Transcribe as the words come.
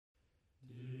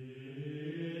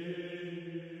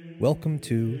Welcome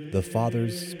to The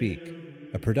Fathers Speak,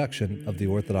 a production of the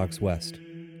Orthodox West.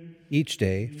 Each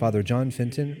day, Father John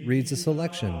Fenton reads a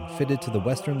selection fitted to the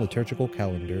Western liturgical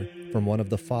calendar from one of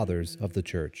the Fathers of the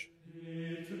Church.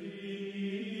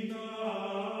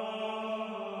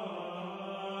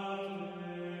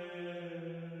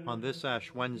 On this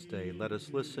Ash Wednesday, let us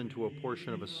listen to a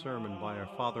portion of a sermon by our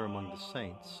Father among the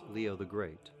Saints, Leo the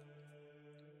Great.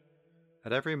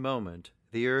 At every moment,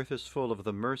 the earth is full of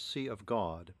the mercy of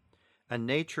God, and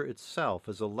nature itself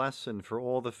is a lesson for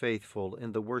all the faithful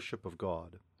in the worship of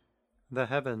God. The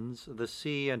heavens, the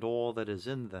sea, and all that is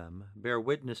in them bear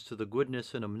witness to the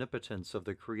goodness and omnipotence of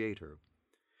the Creator,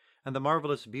 and the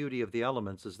marvelous beauty of the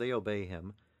elements as they obey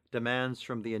Him demands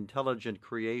from the intelligent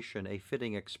creation a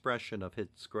fitting expression of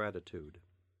its gratitude.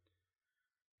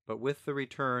 But with the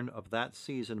return of that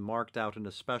season marked out in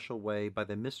a special way by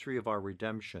the mystery of our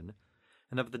redemption,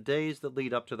 and of the days that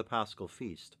lead up to the Paschal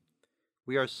feast,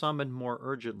 we are summoned more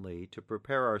urgently to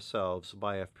prepare ourselves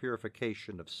by a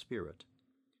purification of spirit.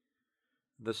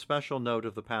 The special note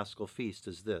of the Paschal feast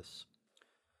is this: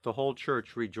 the whole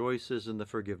Church rejoices in the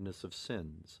forgiveness of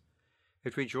sins.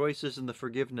 It rejoices in the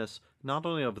forgiveness not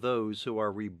only of those who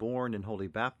are reborn in holy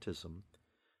baptism,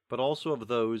 but also of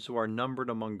those who are numbered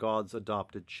among God's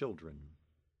adopted children.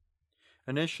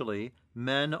 Initially,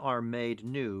 men are made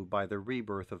new by the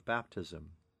rebirth of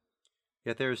baptism.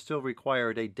 Yet there is still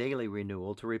required a daily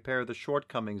renewal to repair the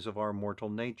shortcomings of our mortal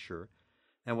nature,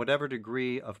 and whatever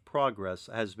degree of progress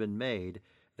has been made,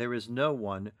 there is no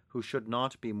one who should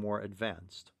not be more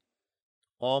advanced.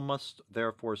 All must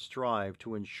therefore strive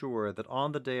to ensure that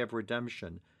on the day of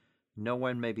redemption no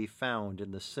one may be found in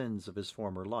the sins of his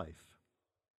former life.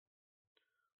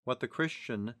 What the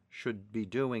Christian should be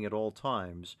doing at all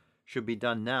times should be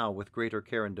done now with greater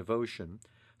care and devotion,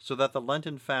 so that the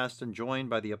Lenten fast enjoined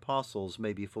by the Apostles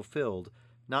may be fulfilled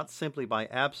not simply by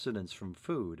abstinence from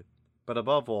food, but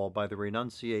above all by the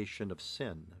renunciation of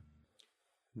sin.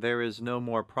 There is no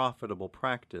more profitable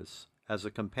practice as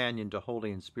a companion to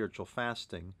holy and spiritual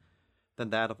fasting than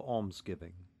that of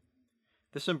almsgiving.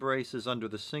 This embraces under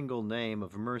the single name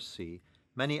of mercy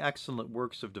many excellent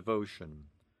works of devotion,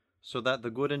 so that the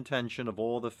good intention of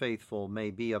all the faithful may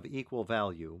be of equal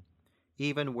value,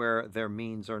 even where their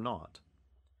means are not.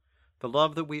 The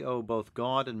love that we owe both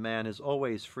God and man is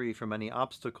always free from any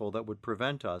obstacle that would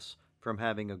prevent us from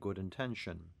having a good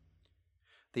intention.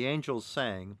 The angels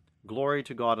sang, "Glory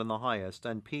to God in the highest,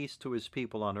 and peace to his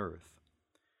people on earth."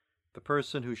 The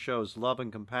person who shows love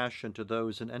and compassion to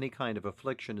those in any kind of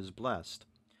affliction is blessed,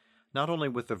 not only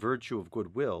with the virtue of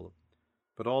goodwill,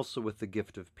 but also with the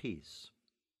gift of peace.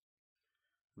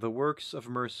 The works of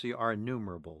mercy are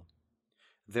innumerable.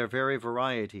 Their very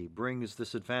variety brings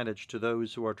this advantage to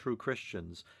those who are true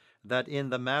Christians, that in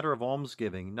the matter of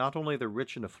almsgiving not only the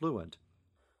rich and affluent,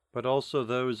 but also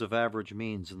those of average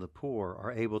means and the poor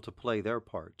are able to play their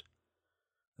part.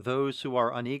 Those who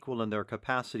are unequal in their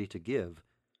capacity to give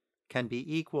can be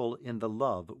equal in the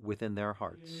love within their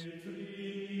hearts.